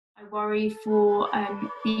I worry for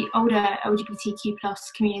the older LGBTQ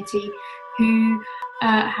plus community who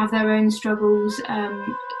have their own struggles,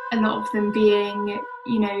 a lot of them being,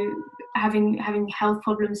 having health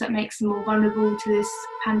problems that makes them more vulnerable to this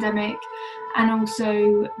pandemic, and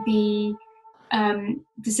also the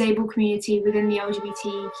disabled community within the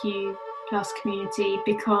LGBTQ plus community,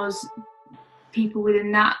 because people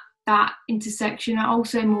within that intersection are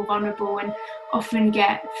also more vulnerable and often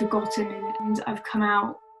get forgotten. And I've come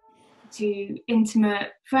out to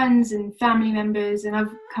intimate friends and family members, and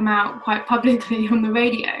I've come out quite publicly on the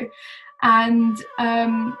radio, and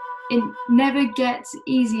it never gets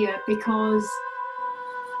easier, because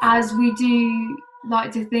as we do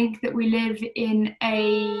like to think that we live in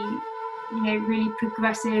a really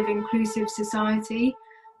progressive, inclusive society,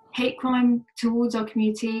 hate crime towards our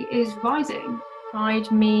community is rising.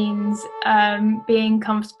 Pride means being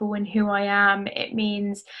comfortable in who I am. It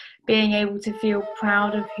means being able to feel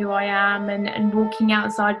proud of who I am, and walking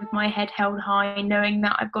outside with my head held high, knowing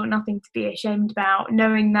that I've got nothing to be ashamed about,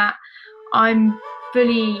 knowing that I'm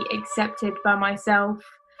fully accepted by myself.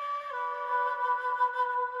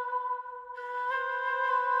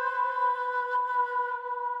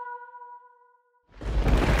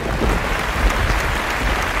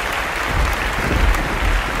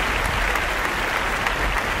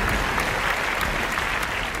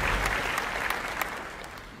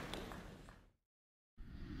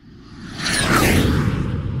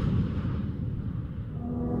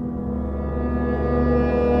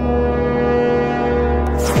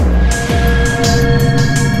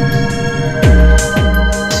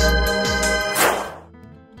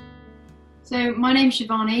 So my name's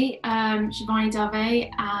Shivani Dave,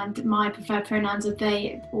 and my preferred pronouns are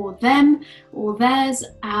they or them or theirs,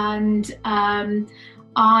 and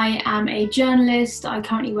I am a journalist. I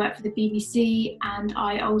currently work for the BBC, and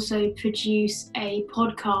I also produce a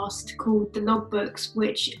podcast called The Logbooks,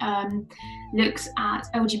 which looks at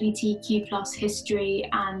LGBTQ plus history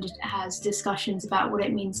and has discussions about what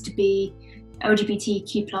it means to be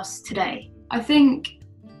LGBTQ plus today. I think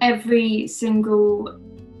every single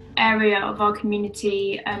area of our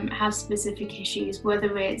community has specific issues,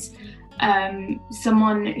 whether it's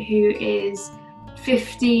someone who is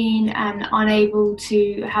 15 and unable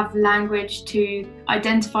to have language to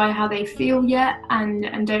identify how they feel yet,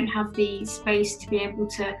 and don't have the space to be able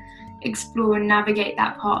to explore and navigate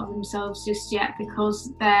that part of themselves just yet,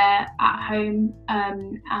 because they're at home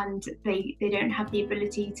and they don't have the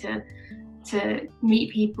ability to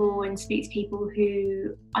meet people and speak to people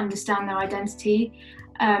who understand their identity.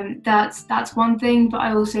 That's one thing, but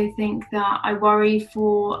I also think that I worry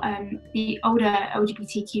for the older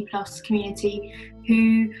LGBTQ plus community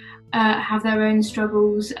who have their own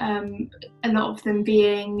struggles, a lot of them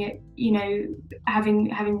being,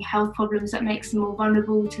 having health problems that makes them more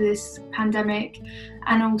vulnerable to this pandemic,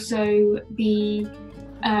 and also the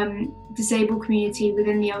disabled community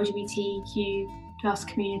within the LGBTQ plus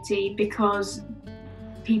community, because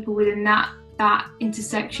people within that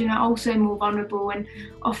intersection are also more vulnerable and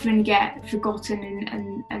often get forgotten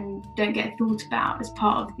and don't get thought about as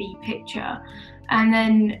part of the picture. And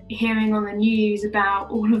then hearing on the news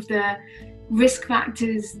about all of the risk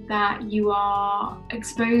factors that you are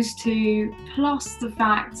exposed to, plus the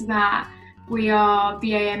fact that we are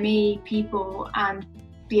BAME people, and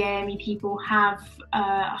BAME people have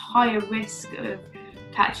a higher risk of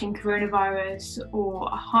catching coronavirus or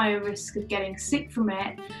a higher risk of getting sick from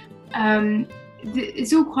it.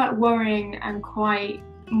 It's all quite worrying and quite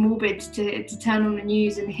morbid to turn on the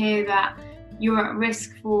news and hear that you're at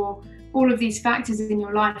risk for all of these factors in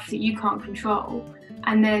your life that you can't control,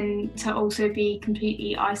 and then to also be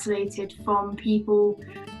completely isolated from people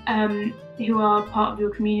who are part of your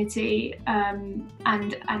community, and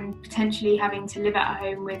potentially having to live at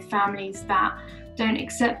home with families that don't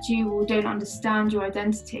accept you or don't understand your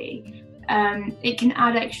identity. It can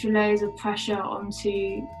add extra layers of pressure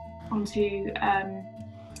onto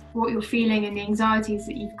what you're feeling and the anxieties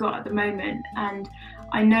that you've got at the moment. And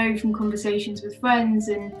I know from conversations with friends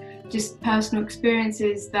and just personal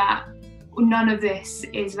experiences that none of this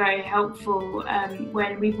is very helpful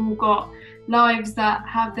when we've all got lives that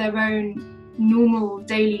have their own normal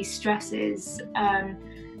daily stresses,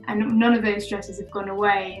 and none of those stresses have gone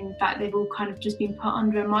away. In fact, they've all kind of just been put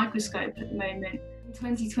under a microscope at the moment. In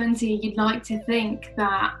 2020, you'd like to think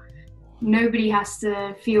that nobody has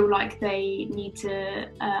to feel like they need to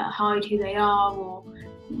hide who they are or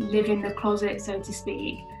live in the closet, so to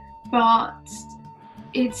speak. But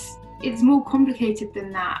it's more complicated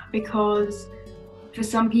than that, because for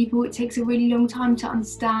some people it takes a really long time to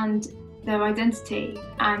understand their identity,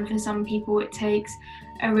 and for some people it takes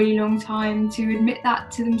a really long time to admit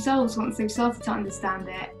that to themselves once they've started to understand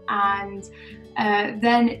it. And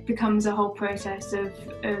then it becomes a whole process of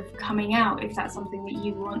coming out, if that's something that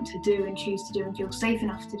you want to do and choose to do and feel safe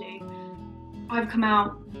enough to do. I've come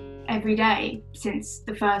out every day since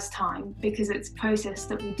the first time, because it's a process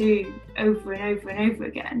that we do over and over and over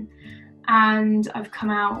again. And I've come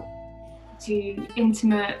out to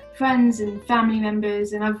intimate friends and family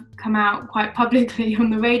members, and I've come out quite publicly on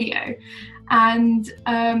the radio. And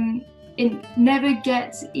it never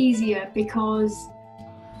gets easier, because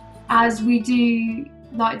as we do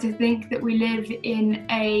like to think that we live in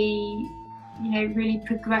a really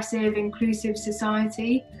progressive, inclusive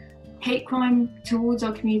society, hate crime towards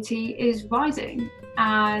our community is rising,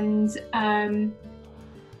 and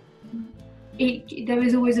there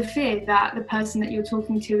is always a fear that the person that you're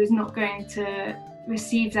talking to is not going to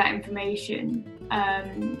receive that information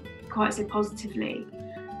quite so positively,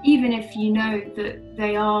 even if you know that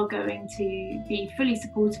they are going to be fully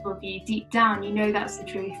supportive of you. Deep down, you know that's the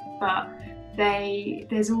truth, but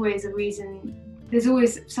there's always a reason, there's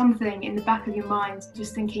always something in the back of your mind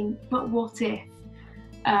just thinking, but what if?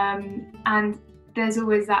 And there's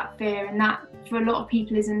always that fear, and that for a lot of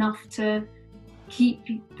people is enough to keep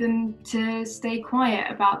them to stay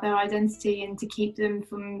quiet about their identity, and to keep them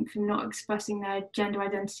from not expressing their gender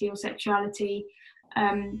identity or sexuality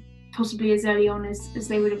possibly as early on as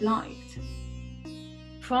they would have liked.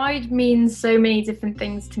 Pride means so many different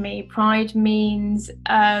things to me. Pride means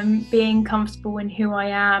being comfortable in who I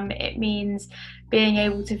am. It means being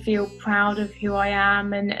able to feel proud of who I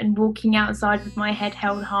am, and walking outside with my head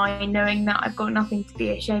held high, knowing that I've got nothing to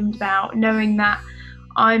be ashamed about, knowing that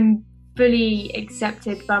I'm fully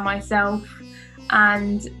accepted by myself.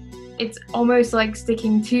 And it's almost like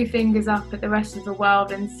sticking two fingers up at the rest of the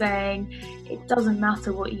world and saying, it doesn't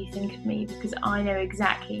matter what you think of me, because I know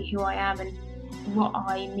exactly who I am and what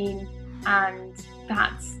I mean. And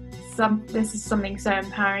this is something so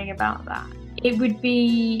empowering about that. It would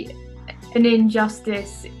be an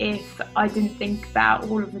injustice if I didn't think about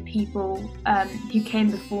all of the people who came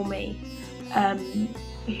before me,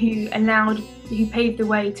 who paved the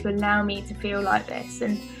way to allow me to feel like this.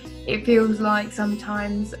 And it feels like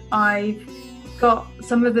sometimes I've got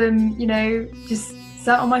some of them, just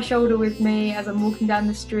sat on my shoulder with me as I'm walking down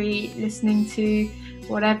the street, listening to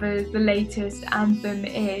whatever the latest anthem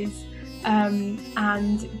is,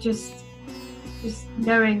 and just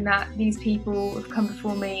knowing that these people have come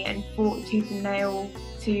before me and fought tooth and nail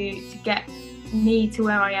to get me to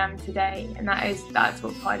where I am today, and that's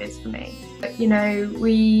what pride is for me. But,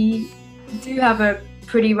 we do have a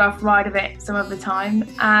pretty rough ride of it some of the time,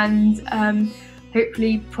 and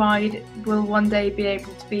hopefully pride will one day be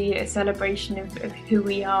able to be a celebration of who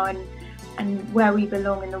we are and where we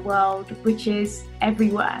belong in the world, which is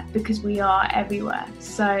everywhere, because we are everywhere.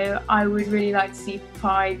 So I would really like to see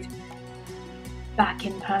pride back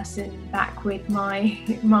in person, back with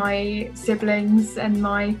my siblings and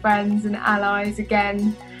my friends and allies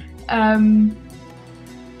again.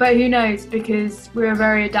 But who knows, because we're a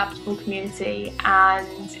very adaptable community,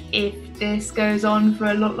 and if this goes on for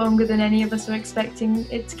a lot longer than any of us are expecting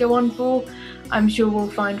it to go on for, I'm sure we'll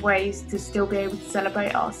find ways to still be able to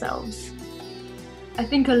celebrate ourselves. I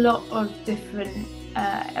think a lot of different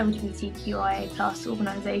LGBTQIA plus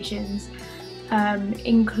organisations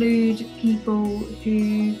include people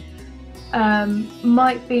who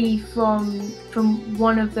might be from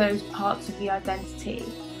one of those parts of the identity,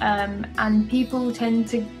 and people tend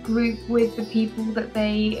to group with the people that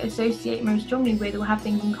they associate most strongly with or have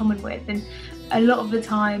things in common with. And a lot of the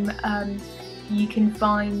time you can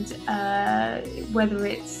find whether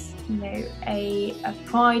it's a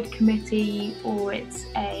pride committee, or it's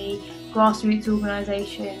a grassroots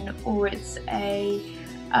organisation, or it's a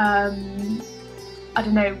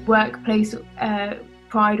workplace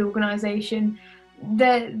pride organisation,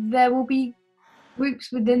 there will be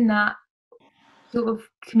groups within that sort of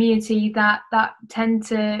community that tend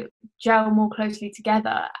to gel more closely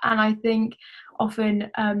together. And I think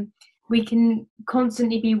often we can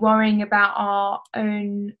constantly be worrying about our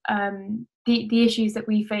own the issues that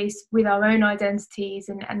we face with our own identities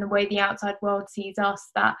and the way the outside world sees us,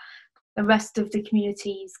 that the rest of the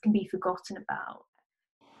communities can be forgotten about.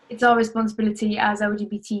 It's our responsibility as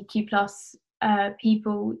LGBTQ plus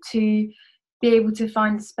people to be able to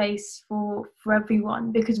find a space for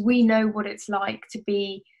everyone, because we know what it's like to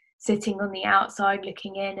be sitting on the outside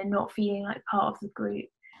looking in and not feeling like part of the group.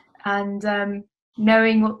 And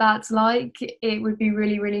knowing what that's like, it would be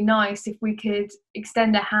really, really nice if we could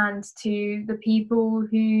extend a hand to the people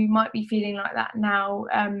who might be feeling like that now,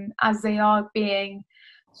 as they are being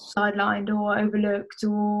sidelined or overlooked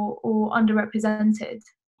or underrepresented.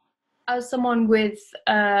 as someone with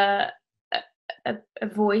a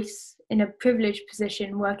voice in a privileged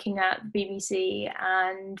position, working at the BBC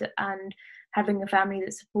and having a family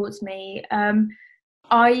that supports me,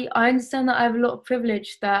 I understand that I have a lot of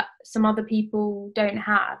privilege that some other people don't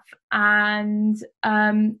have, and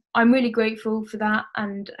I'm really grateful for that.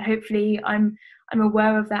 And hopefully, I'm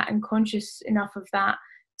aware of that and conscious enough of that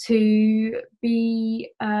to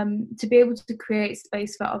be able to create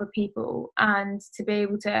space for other people and to be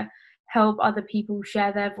able to help other people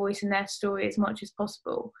share their voice and their story as much as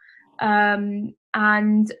possible. And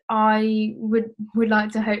I would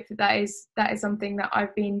like to hope that is something that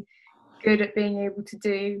I've been good at being able to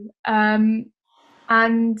do,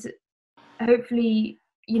 and hopefully,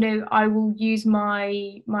 you know, I will use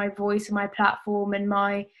my voice and my platform and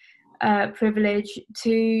my privilege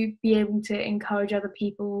to be able to encourage other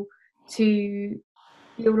people to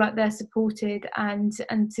feel like they're supported, and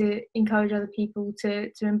to encourage other people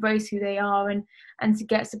to embrace who they are and to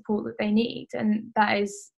get support that they need. And that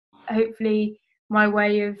is hopefully my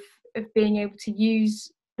way of being able to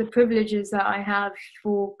use the privileges that I have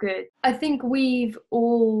for good. I think we've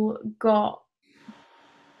all got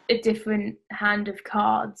a different hand of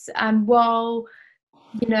cards, and while,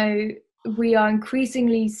 you know, we are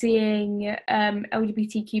increasingly seeing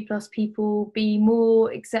LGBTQ plus people be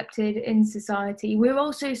more accepted in society, we're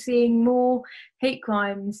also seeing more hate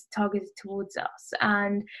crimes targeted towards us,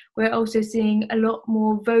 and we're also seeing a lot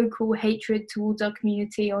more vocal hatred towards our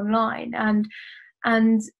community online.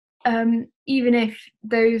 And even if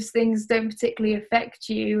those things don't particularly affect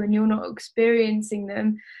you and you're not experiencing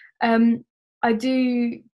them, I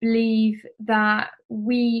do believe that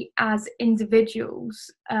we as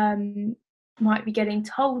individuals might be getting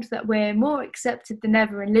told that we're more accepted than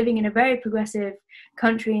ever and living in a very progressive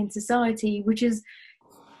country and society, which is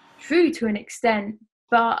true to an extent,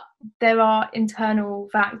 but there are internal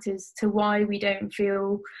factors to why we don't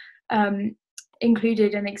feel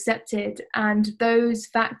included and accepted, and those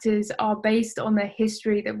factors are based on the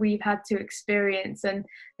history that we've had to experience and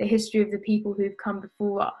the history of the people who've come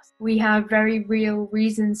before us. We have very real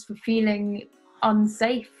reasons for feeling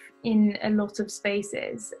unsafe in a lot of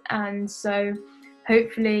spaces, and so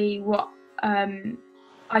hopefully what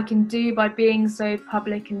I can do by being so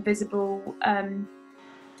public and visible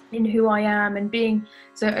in who I am and being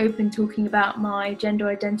so open talking about my gender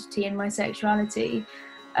identity and my sexuality,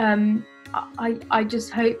 I just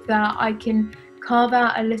hope that I can carve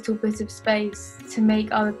out a little bit of space to make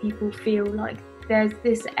other people feel like there's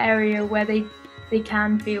this area where they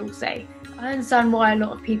can feel safe. I understand why a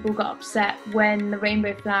lot of people got upset when the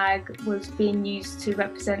rainbow flag was being used to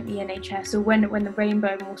represent the NHS, or when the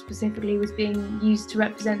rainbow more specifically was being used to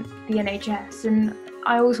represent the NHS. And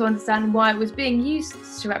I also understand why it was being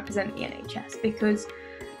used to represent the NHS, because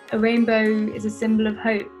a rainbow is a symbol of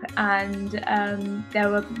hope, and there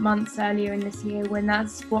were months earlier in this year when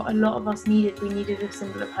that's what a lot of us needed. We needed a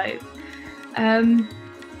symbol of hope.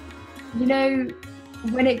 You know,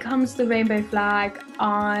 when it comes to the rainbow flag,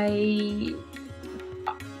 I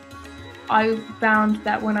found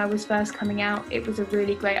that when I was first coming out, it was a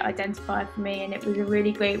really great identifier for me, and it was a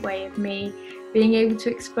really great way of me being able to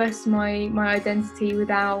express my identity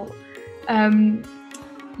without, you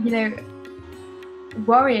know,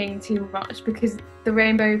 worrying too much. Because the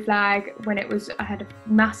rainbow flag, when it was, I had a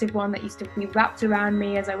massive one that used to be wrapped around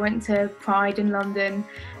me as I went to Pride in London,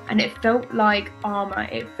 and it felt like armour,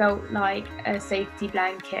 it felt like a safety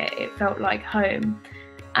blanket, it felt like home,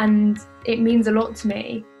 and it means a lot to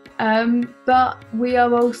me. But we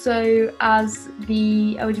are also, as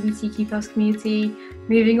the LGBTQ plus community,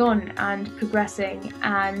 moving on and progressing,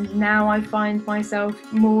 and now I find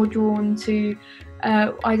myself more drawn to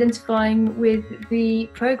identifying with the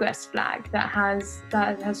progress flag that has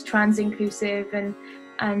trans inclusive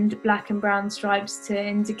and black and brown stripes to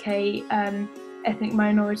indicate ethnic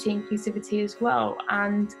minority inclusivity as well.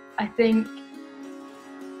 And I think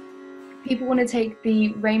people want to take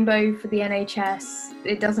the rainbow for the NHS.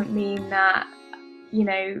 It doesn't mean that, you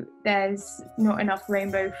know, there's not enough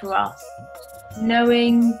rainbow for us.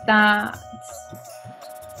 Knowing that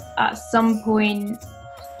at some point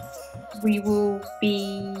we will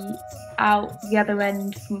be out the other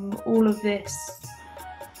end from all of this,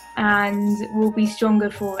 and we'll be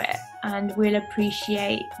stronger for it, and we'll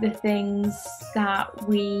appreciate the things that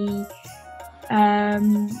we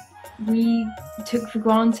took for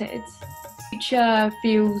granted. The future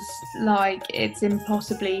feels like it's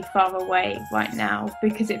impossibly far away right now,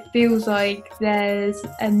 because it feels like there's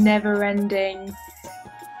a never-ending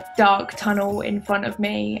dark tunnel in front of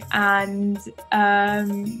me, and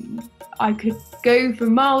I could go for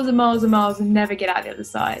miles and miles and miles and never get out the other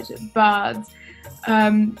side. But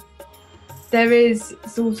there is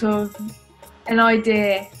sort of an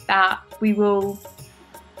idea that we will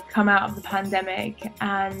come out of the pandemic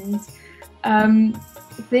and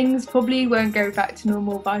things probably won't go back to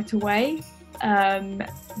normal right away,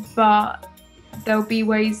 but there'll be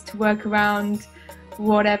ways to work around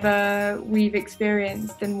whatever we've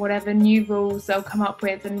experienced and whatever new rules they'll come up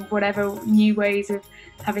with and whatever new ways of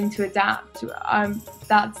having to adapt.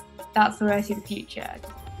 That's where I see the future.